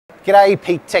G'day,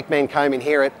 Pete Techman Coman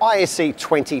here at ISE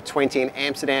 2020 in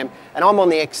Amsterdam, and I'm on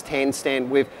the XTEN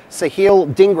stand with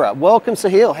Sahil Dhingra. Welcome,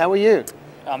 Sahil. How are you?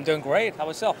 I'm doing great. How about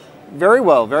yourself? Very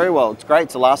well, very well. It's great.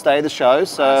 It's the last day of the show,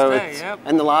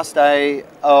 and the last day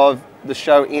of the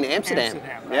show in Amsterdam.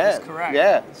 That is correct.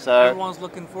 Yeah, so everyone's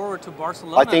looking forward to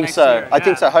Barcelona. I think next so. year. I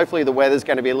think so. Hopefully, the weather's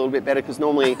going to be a little bit better because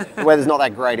normally the weather's not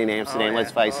that great in Amsterdam.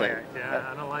 Let's face it.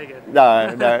 Yeah, I don't like it.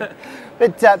 No.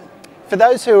 But for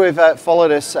those who have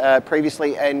followed us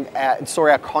previously and saw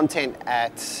our content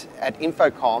at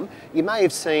Infocom, you may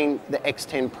have seen the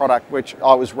X10 product, which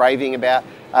I was raving about.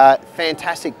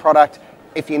 Fantastic product.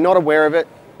 If you're not aware of it,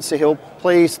 Sahil,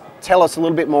 please tell us a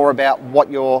little bit more about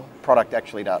what your product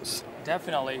actually does.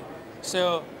 Definitely.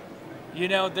 So, you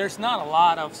know, there's not a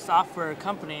lot of software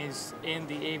companies in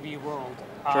the AV world.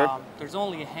 Sure. There's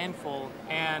only a handful,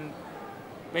 and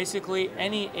basically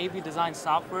any AV design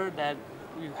software that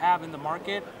you have in the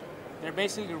market, they're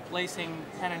basically replacing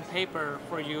pen and paper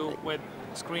for you with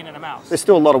a screen and a mouse. There's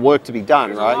still a lot of work to be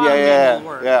done, There's right? A lot of manual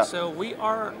work. Yeah. So we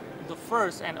are the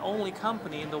first and only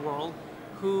company in the world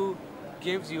who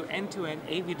gives you end-to-end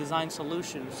AV design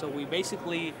solution. So we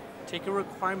basically take your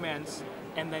requirements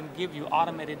and then give you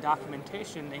automated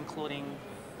documentation, including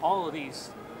all of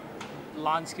these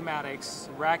lawn schematics,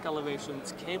 rack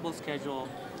elevations, cable schedule,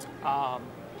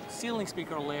 ceiling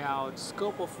speaker layout,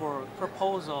 scope of work,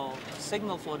 proposal,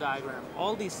 signal flow diagram,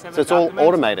 all these 7 So it's documents. all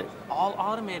automated? All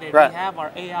automated. Right. We have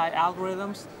our AI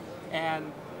algorithms,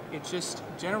 and it just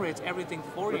generates everything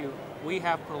for you. We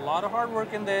have put a lot of hard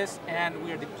work in this, and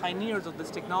we are the pioneers of this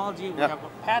technology. We have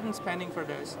patents pending for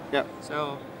this. Yep.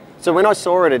 So when I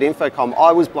saw it at Infocom,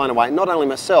 I was blown away. Not only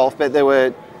myself, but there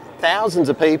were thousands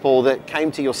of people that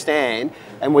came to your stand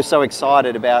and were so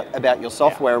excited about your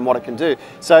software and what it can do.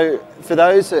 So for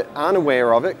those that aren't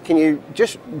aware of it, can you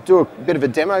just do a bit of a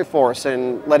demo for us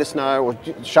and let us know or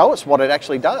show us what it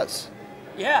actually does?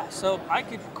 yeah, so I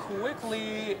could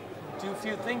quickly do a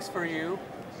few things for you.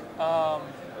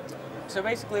 So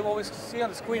basically what we see on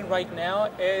the screen right now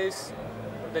is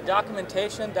the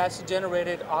documentation that's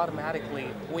generated automatically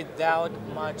without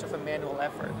much of a manual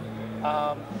effort.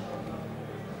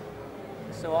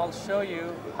 So I'll show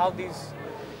you how these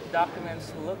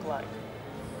documents look like.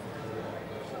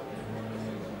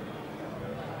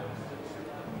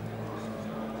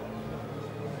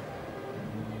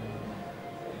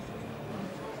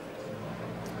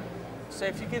 So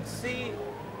if you could see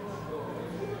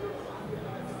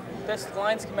this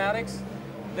line schematics,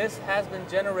 this has been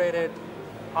generated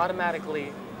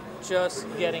automatically, just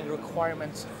getting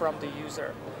requirements from the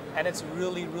user. And it's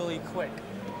really, really quick.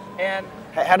 And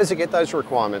How does it get those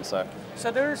requirements though? so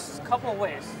there's a couple of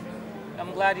ways.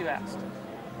 I'm glad you asked.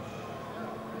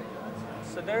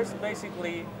 So there's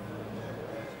basically,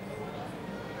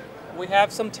 we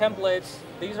have some templates.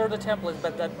 These are the templates,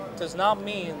 but that does not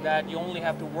mean that you only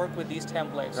have to work with these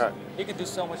templates. Right. You can do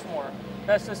so much more.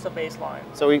 That's just a baseline.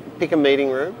 So we pick a meeting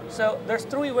room? So there's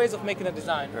 3 ways of making a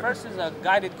design. First is a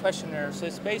guided questionnaire. So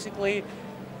it's basically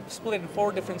split in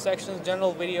 4 different sections: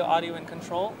 general, video, audio, and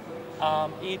control.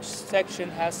 Each section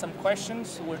has some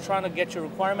questions. We're trying to get your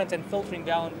requirements and filtering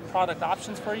down product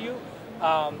options for you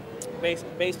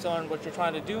based on what you're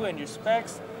trying to do and your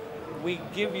specs. We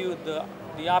give you the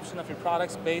option of your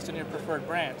products based on your preferred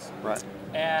brands. Right.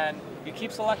 And you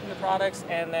keep selecting the products,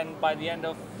 and then by the end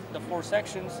of the 4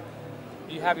 sections,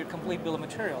 you have your complete bill of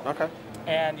material. Okay.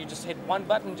 And you just hit one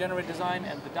button, generate design,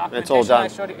 and the documentation It's all done. I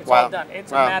showed you, it's Wow. all done.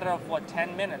 It's Wow. a matter of, what,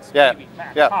 10 minutes, Yeah. maybe,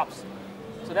 max, Yeah. tops.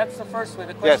 So that's the first way,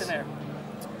 the Yes. questionnaire.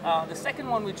 The second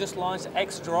one we just launched,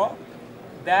 XDraw.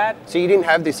 That, So you didn't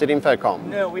have this at Infocom?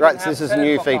 no, we Right, didn't so have this is a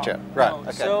new Infocom. feature. Right, No.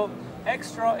 okay. So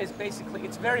XDraw is basically,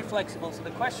 it's very flexible. So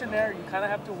the questionnaire, you kind of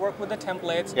have to work with the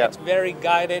templates. Yep. It's very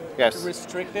guided, Yes.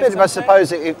 restricted. But I sometimes.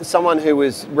 suppose if someone who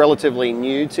was relatively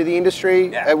new to the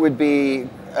industry, Yeah. it would be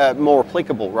more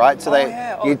applicable, right? So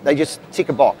they just tick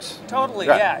a box. Totally,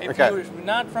 Right, yeah. If okay. you're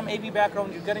not from AV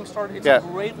background, you're getting started, it's Yeah. a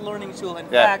great learning tool. In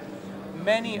Yeah. fact,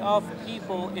 many of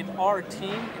people in our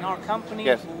team, in our company,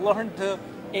 Yes. learned the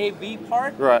AV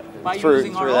part by through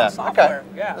using our own that. software.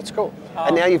 Okay. Yeah. That's cool.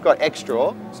 And now you've got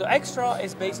XDraw. So XDraw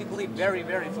is basically very,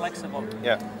 very flexible.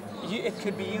 Yeah. It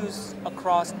could be used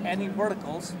across any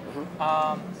verticals.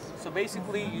 So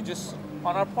basically, you just,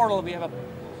 on our portal, we have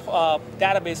a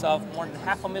database of more than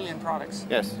 500,000 products.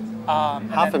 Yes.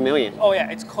 And Half a then- million. Oh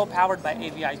yeah, it's co-powered by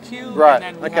AVIQ. Right, And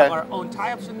then we okay. have our own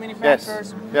tie-ups with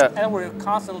manufacturers. Yeah. And we're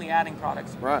constantly adding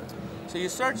products. Right. So you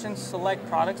search and select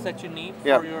products that you need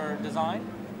Yeah. for your design,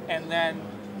 and then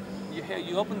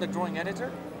you open the drawing editor,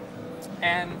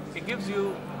 and it gives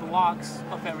you blocks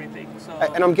of everything. So,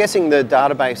 And I'm guessing the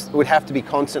database would have to be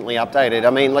constantly updated. I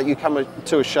mean, like you come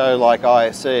to a show like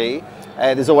ISE,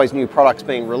 there's always new products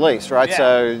being released, right? Yeah,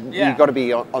 So yeah. you've got to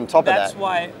be on top of that.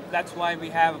 That's why we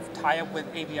have tie-up with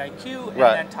AVIQ, and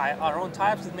Right. then our own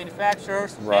tie-ups with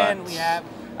manufacturers, Right. and we have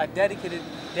a dedicated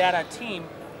data team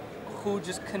who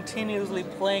just continuously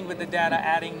playing with the data,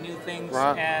 adding new things,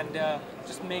 Right. and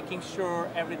just making sure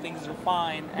everything's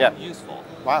refined and Yeah. useful.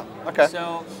 Wow, okay.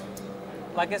 So,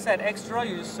 like I said, Extra,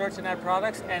 you just search and add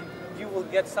products, and you will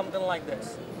get something like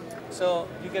this. So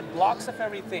you get blocks of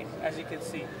everything, as you can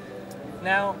see.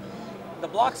 Now, the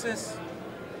blocks is,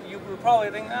 you would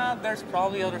probably think, there's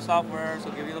probably other softwares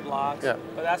will give you the blocks, Yeah.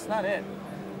 but that's not it.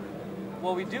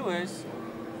 What we do is,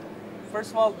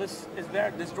 first of all, this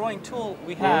drawing tool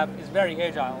we have is very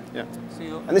agile. Yeah. So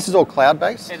And this is all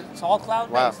cloud-based? it's all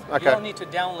cloud-based. Wow, okay. You don't need to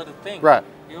download a thing. Right.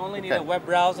 You only need Okay. a web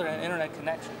browser and internet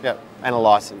connection. Yeah, and a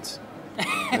license.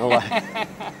 And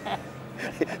a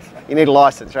you need a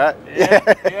license, right? Yeah,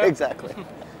 yeah. Exactly.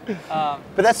 But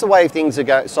that's the way things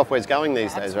are software's going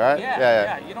these days, right?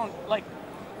 Yeah. You don't, like,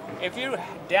 if you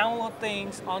download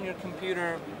things on your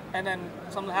computer and then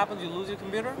something happens, you lose your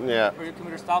computer, Yeah. or your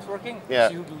computer stops working, Yeah.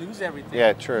 you lose everything.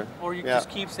 Yeah, true. Or you Yeah. just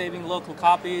keep saving local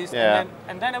copies, Yeah.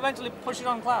 and then eventually push it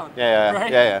on cloud. Yeah,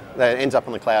 right? yeah. That ends up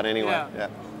on the cloud anyway. Yeah. Yeah.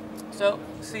 So,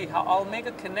 see, how I'll make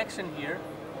a connection here.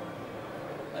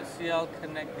 Let's see, I'll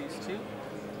connect these two.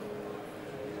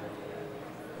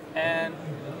 And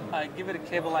I give it a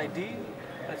cable ID.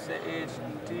 Let's say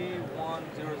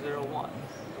HD1001.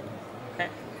 Okay.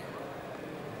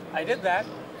 I did that.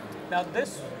 Now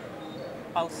this,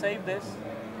 I'll save this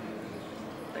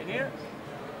right here.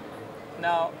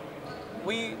 Now,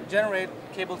 we generate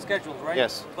cable schedules, right?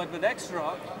 Yes. But with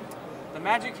Extra, the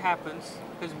magic happens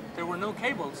because there were no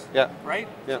cables, Yeah. right?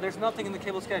 Yeah. So there's nothing in the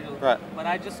cable schedule. Right. But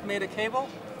I just made a cable,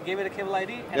 gave it a cable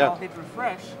ID, and Yeah. I'll hit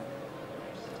refresh.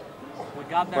 We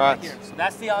got that right here. So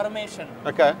that's the automation.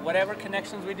 Okay. Whatever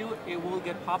connections we do, it will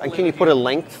get populated. And can you put a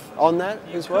length on that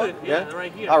You as well? could, yeah,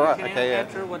 right here. Oh, right. You can Okay, yeah.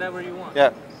 enter whatever you want. Yeah.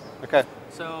 Okay.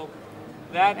 So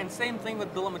that, and same thing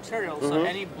with bill of materials. So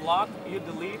any block you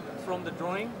delete from the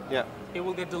drawing, Yeah. it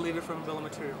will get deleted from bill of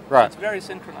material. Right. It's very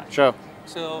synchronized. Sure.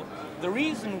 So the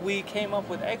reason we came up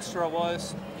with Extra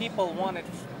was people wanted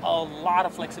a lot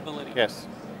of flexibility. Yes.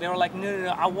 They were like, no,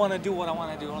 I want to do what I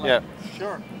want to do. I'm like, Yeah.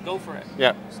 sure, go for it.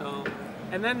 Yeah. So,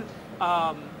 and then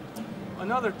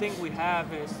another thing we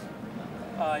have is,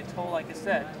 like I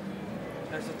said,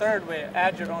 there's a third way,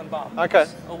 add your own BOM. Okay.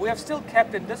 We have still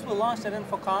kept it, this we launched at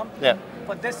InfoComm, Yeah.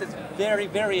 but this is very,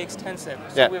 very extensive.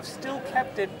 So Yeah. we've still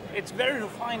kept it, it's very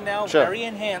refined now, Sure. very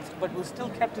enhanced, but we've still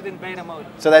kept it in beta mode.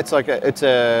 So that's like it's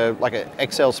a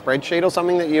Excel spreadsheet or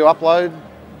something that you upload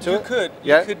to it?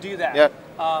 You could do that. Yeah.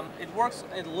 It works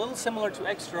a little similar to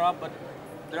Extra, but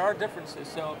there are differences.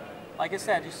 So, like I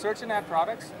said, you search and add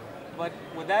products, but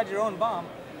with Add Your Own BOM,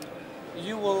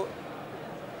 you will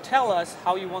tell us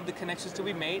how you want the connections to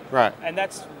be made. Right. And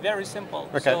that's very simple.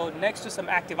 Okay. So next to some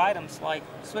active items like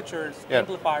switchers, Yeah.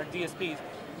 amplifiers, DSPs,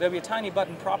 there'll be a tiny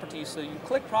button properties. So you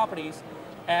click properties,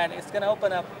 and it's going to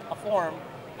open up a form,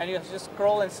 and you just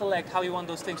scroll and select how you want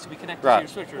those things to be connected Right. to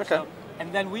your switcher. Okay. So,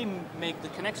 and then we make the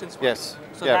connections for Yes. you.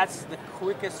 So Yeah. that's the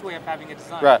quickest way of having it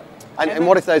designed. Right. And then-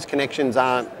 what if those connections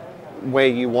aren't where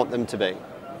you want them to be?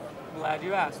 Glad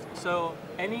you asked. So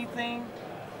anything,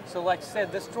 so like I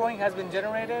said, this drawing has been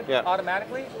generated Yeah.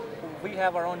 automatically. We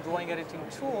have our own drawing editing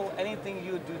tool. Anything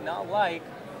you do not like,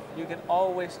 you can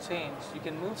always change. You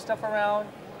can move stuff around,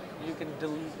 you can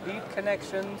delete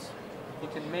connections, you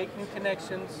can make new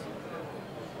connections,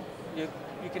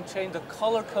 you can change the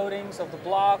color codings of the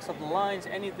blocks, of the lines,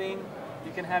 anything.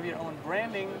 You can have your own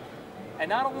branding. And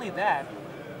not only that,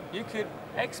 you could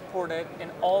export it in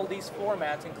all these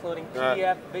formats, including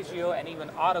PDF, Visio, and even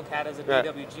AutoCAD as a Right.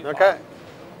 DWG file. Okay.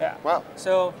 Yeah. Wow.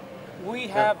 So we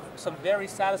have some very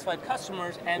satisfied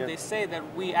customers, and they say that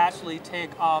we actually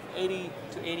take off 80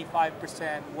 to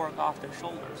 85% work off their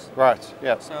shoulders. Right.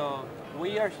 Yeah. So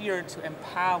we are here to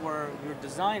empower your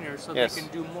designers so Yes. they can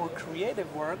do more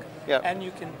creative work, Yeah. and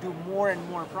you can do more and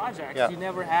more projects. Yeah. You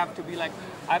never have to be like,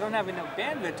 I don't have enough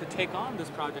bandwidth to take on this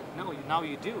project. No, now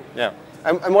you do. Yeah.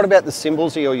 And what about the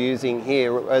symbols you're using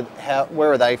here?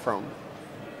 Where are they from?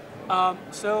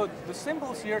 So the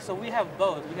symbols here, so we have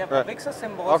both. We have Right. Avixa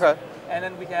symbols, Okay. and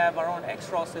then we have our own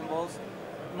Extra symbols.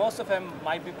 Most of them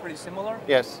might be pretty similar.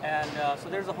 Yes. And so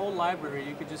there's a whole library.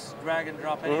 You could just drag and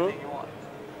drop anything you want.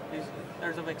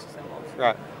 There's Avixa symbols.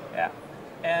 Right. Yeah.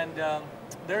 And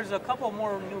there's a couple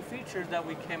more new features that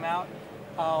we came out.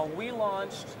 We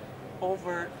launched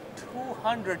over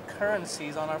 200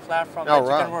 currencies on our platform Oh, that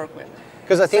right. you can work with.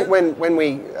 Because I think when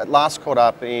we last caught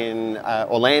up in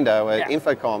Orlando at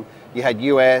Infocom, you had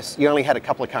US, you only had a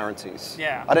couple of currencies.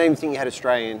 Yeah. I don't even think you had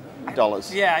Australian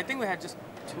dollars. Yeah, I think we had just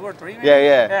 2 or 3 maybe.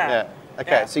 Yeah.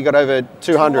 Okay, so you got over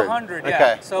 200. 200, yeah.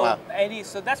 Okay, So wow.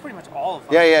 so that's pretty much all of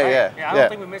them. Yeah. I don't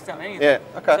think we missed out anything. Yeah,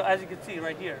 okay. So as you can see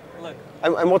right here, look.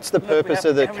 And what's the purpose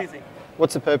of the everything.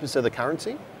 What's the purpose of the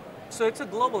currency? So it's a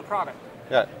global product.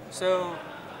 Yeah. So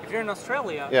if you're in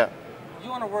Australia, you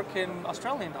want to work in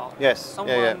Australian dollars. Yes.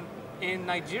 Someone in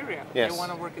Nigeria, they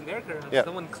want to work in their currency. Yeah.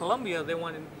 Someone in Colombia, they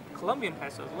want in Colombian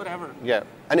pesos, whatever. Yeah.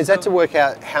 And is that to work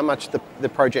out how much the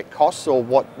project costs or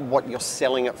what you're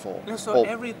selling it for? No, so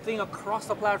everything across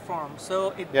the platform.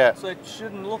 So it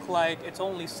shouldn't look like it's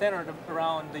only centered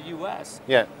around the US.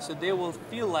 Yeah. So they will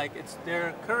feel like it's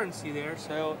their currency there.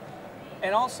 So,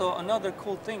 and also another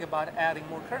cool thing about adding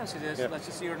more currencies is, let's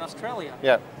just say you're in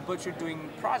Australia, but you're doing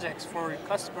projects for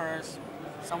customers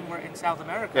somewhere in South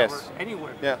America or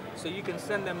anywhere. Yeah. So you can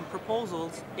send them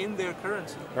proposals in their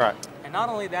currency. Right. And not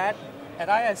only that, at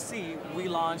ISE we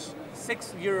launched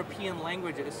 6 European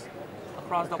languages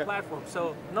across the platform.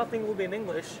 So nothing will be in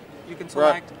English. You can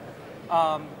select.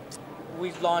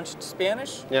 We've launched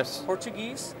Spanish,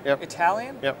 Portuguese,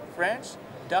 Italian, French,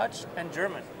 Dutch, and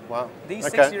German. Wow.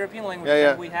 These 6 European languages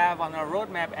that we have on our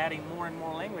roadmap, adding more and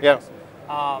more languages.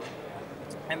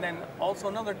 And then also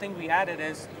another thing we added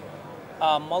is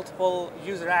multiple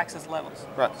user access levels.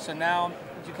 Right. So now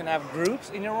you can have groups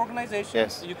in your organization.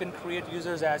 Yes. You can create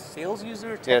users as sales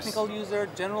user, technical user,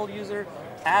 general user,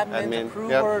 admin,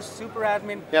 approver, super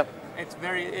admin. Yep. It's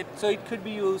so it could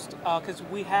be used because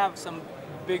we have some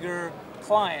bigger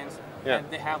clients and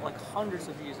they have like hundreds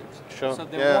of users. Sure. So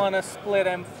they want to split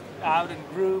them out in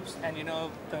groups and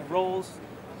the roles.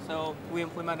 So we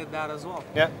implemented that as well.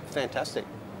 Yeah, fantastic.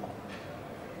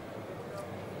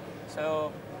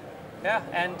 So. Yeah,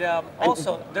 and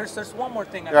also there's one more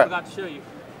thing I forgot to show you.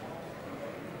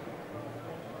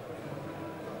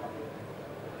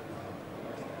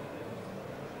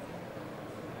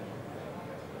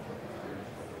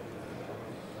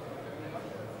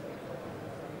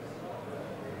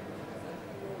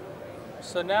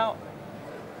 So now,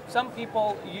 some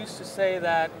people used to say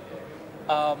that,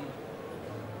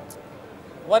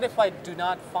 what if I do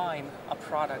not find a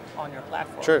product on your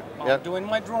platform? True. I'm doing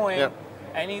my drawing.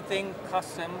 Anything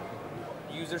custom,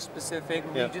 user specific,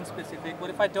 region specific. What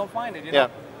if I don't find it?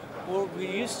 Well, we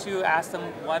used to ask them,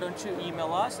 why don't you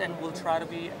email us, and we'll try to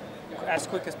be as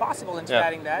quick as possible into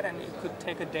adding that, and it could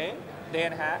take a day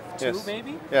and a half, 2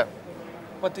 maybe. Yeah.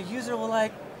 But the user will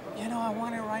like, I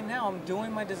want it right now. I'm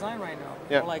doing my design right now.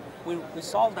 Yeah. Like we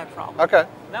solved that problem. Okay.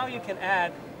 Now you can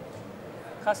add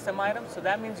custom items, so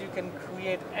that means you can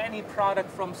create any product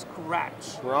from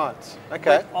scratch. Right,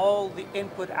 okay. With all the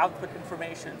input-output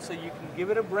information. So you can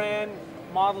give it a brand,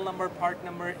 model number, part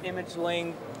number, image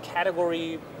link,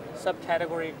 category,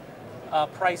 subcategory,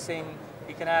 pricing.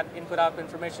 You can add input-output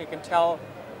information. You can tell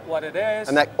what it is.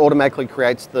 And that automatically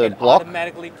creates the block? It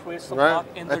automatically creates the block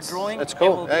in the drawing. That's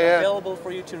cool. It will be available for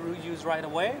you to reuse right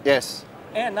away. Yes.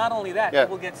 And not only that, it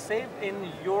will get saved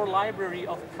in your library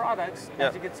of products,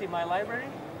 as you can see my library,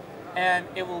 and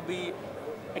it will be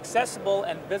accessible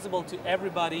and visible to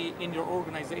everybody in your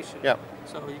organization. Yeah.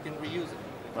 So you can reuse it.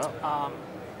 Wow.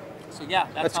 So yeah,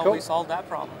 that's how we solved that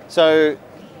problem. So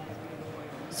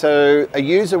a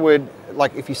user would,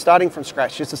 like if you're starting from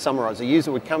scratch, just to summarize, a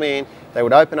user would come in, they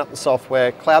would open up the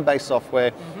software, cloud-based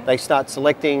software, they start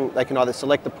selecting, they can either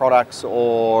select the products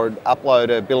or upload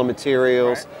a bill of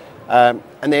materials. Right.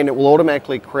 And then it will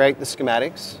automatically create the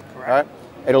schematics. Correct. Right?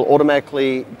 It'll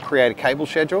automatically create a cable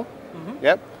schedule.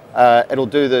 Yep. It'll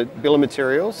do the bill of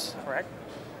materials. Correct.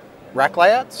 Rack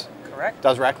layouts. Correct.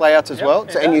 Does rack layouts as well.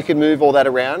 So, and you can move all that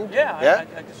around. Yeah.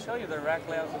 I can show you the rack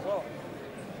layouts as well.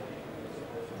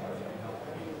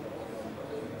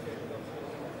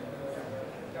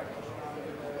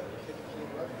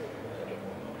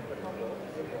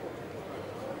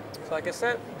 So like I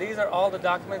said, these are all the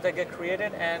documents that get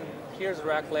created, and here's the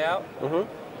rack layout.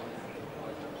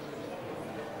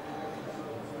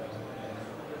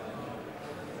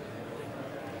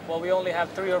 Well, we only have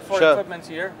 3 or 4 equipments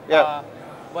here,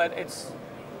 but it's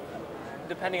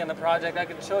depending on the project. I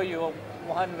can show you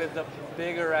one with the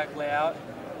bigger rack layout.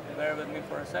 Bear with me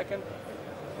for a second.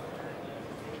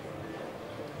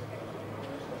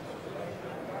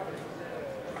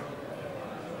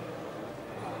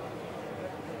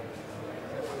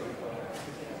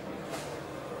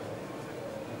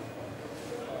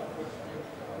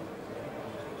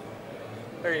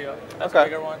 There you go. That's a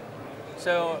bigger one.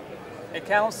 So it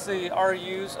counts the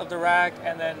RUs of the rack,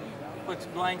 and then puts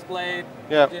blank blade,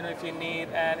 Yep. you know, if you need,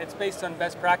 and it's based on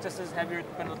best practices, heavier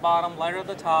equipment at the bottom, lighter at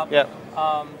the top. Yep.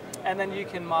 And then you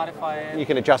can modify it. You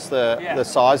can adjust the, Yeah. the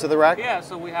size of the rack? Yeah,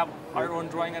 so we have our own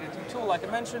drawing editing tool, like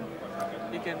I mentioned.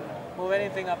 You can move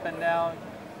anything up and down,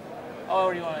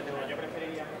 however you want to do it.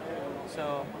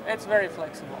 So it's very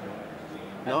flexible.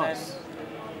 And Nice.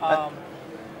 then,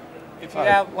 if you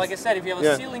have, like I said, if you have a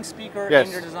Yeah. ceiling speaker Yes.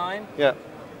 in your design, Yeah.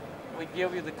 we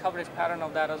give you the coverage pattern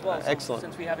of that as well. So Excellent.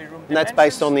 Since we have a room And that's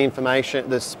based on dimensions, the information,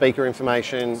 the speaker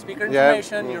information. speaker Yeah.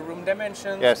 information, your room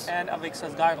dimensions, Yes. and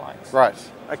Avixa's guidelines. Right.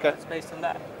 Okay. It's based on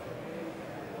that.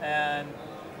 And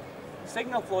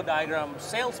signal flow diagram,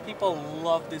 salespeople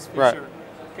love this Right. feature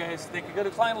because they could go to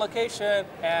client location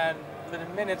and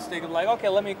within minutes they could like, okay,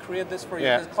 let me create this for you.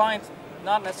 Yeah. Because clients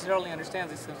not necessarily understand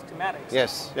these schematics.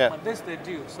 Yes. Yeah. But this they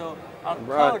do. So our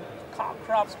Right. code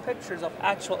crops pictures of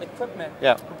actual equipment,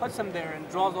 Yeah. and puts them there and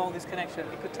draws all these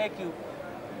connections. It could take you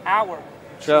hours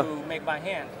Sure. to make by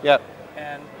hand. Yeah.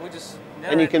 And we just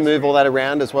And you can move all that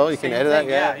around as well. You can Same edit thing,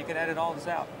 that. Yeah. you can edit all this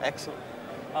out. Excellent.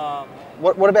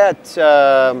 What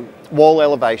about wall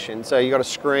elevation? So you got a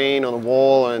screen on the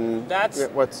wall, and That's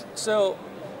what's so.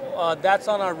 That's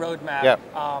on our roadmap. Yep.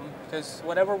 Because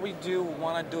whatever we do, we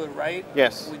want to do it right.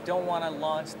 Yes. We don't want to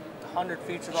launch 100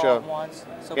 features all Sure. at once.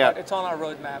 So Yeah. but it's on our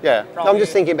roadmap. yeah. I'm Probably-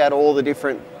 just thinking about all the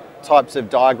different types of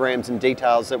diagrams and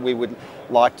details that we would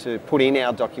like to put in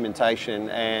our documentation,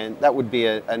 and that would be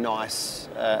a nice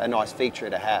feature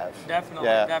to have. Definitely,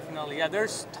 Yeah. definitely. Yeah,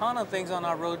 there's a ton of things on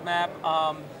our roadmap.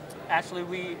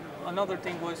 Actually, another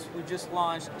thing was we just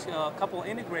launched a couple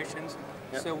integrations.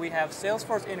 Yep. So we have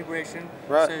Salesforce integration.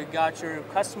 Right. So you got your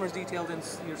customers detailed in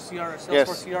your Salesforce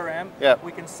Yes. CRM. Yep.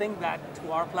 We can sync that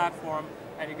to our platform,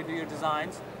 and you can do your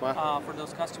designs Wow. for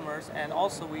those customers. And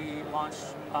also we launched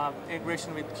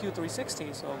integration with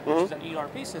Q360, so which is an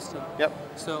ERP system. Yep.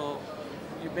 So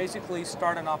you basically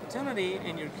start an opportunity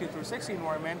in your Q360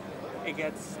 environment. It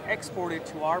gets exported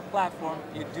to our platform.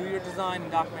 You do your design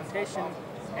and documentation,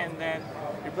 and then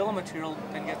your bill of material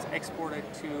then gets exported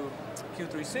to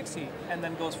Q360 and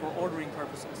then goes for ordering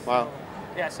purposes. Wow.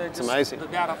 Yeah, so it's amazing. The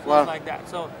data flows Wow. like that.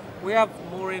 So we have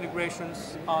more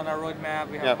integrations on our roadmap.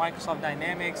 We have Yep. Microsoft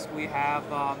Dynamics. We have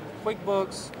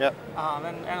QuickBooks. Yep.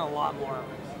 And a lot more.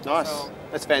 Nice. So,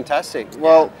 That's fantastic.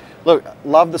 Well, look,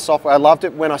 love the software. I loved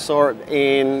it when I saw it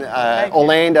in Thank you.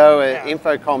 Orlando at Yeah.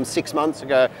 Infocom 6 months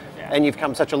ago, Yeah. and you've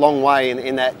come such a long way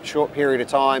in that short period of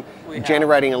time, We have.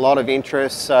 generating a lot of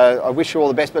interest. So I wish you all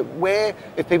the best. But where,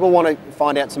 if people want to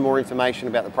find out some more information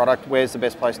about the product, where's the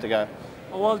best place to go?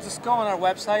 well, just go on our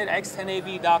website,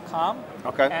 XTEN-AV.com,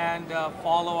 Okay. and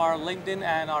follow our LinkedIn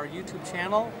and our YouTube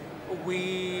channel.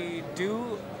 We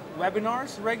do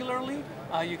webinars regularly.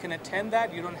 You can attend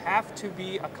that. You don't have to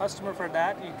be a customer for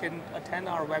that. You can attend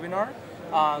our webinar,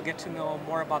 get to know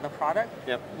more about the product.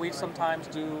 Yep. We sometimes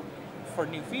do for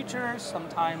new features,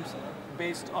 sometimes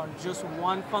based on just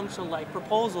one function, like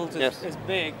proposals Yes. is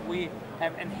big. We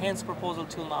have enhanced proposal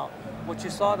tool now. What you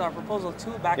saw, our proposal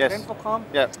tool back Yes. at Infocom,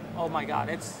 Yep. oh my God,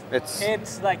 It's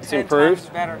like 10 improved? times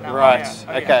better now. Right,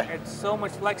 Oh, yeah. okay. It's so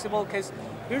much flexible because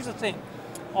here's the thing.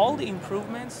 All the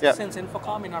improvements Yep. since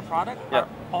Infocom in our product Yep. are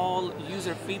all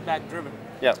user feedback driven.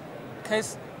 Yep.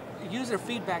 Because user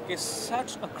feedback is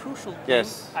such a crucial thing.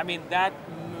 Yes. I mean, that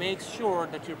makes sure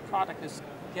that your product is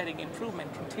getting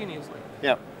improvement continuously.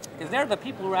 Yep. Because they're the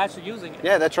people who are actually using it.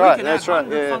 Yeah, that's We right, can that's add right,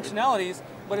 100 yeah. functionalities,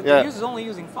 but if Yeah. the user's only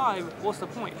using 5, what's the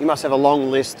point? You must have a long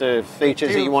list of features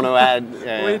that do. you want to add.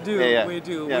 Yeah, We do, yeah, we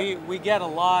do. yeah. We get a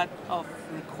lot of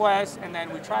requests, and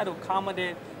then we try to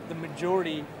accommodate the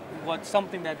majority, what's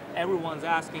something that everyone's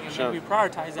asking, and Sure. then we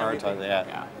prioritize everything. Prioritize,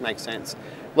 yeah. Makes sense.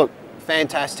 Look,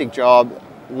 fantastic job.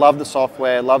 Love the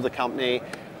software, love the company.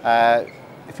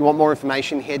 If you want more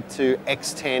information, head to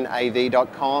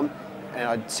XTEN-AV.com, and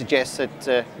I'd suggest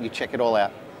that you check it all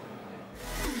out.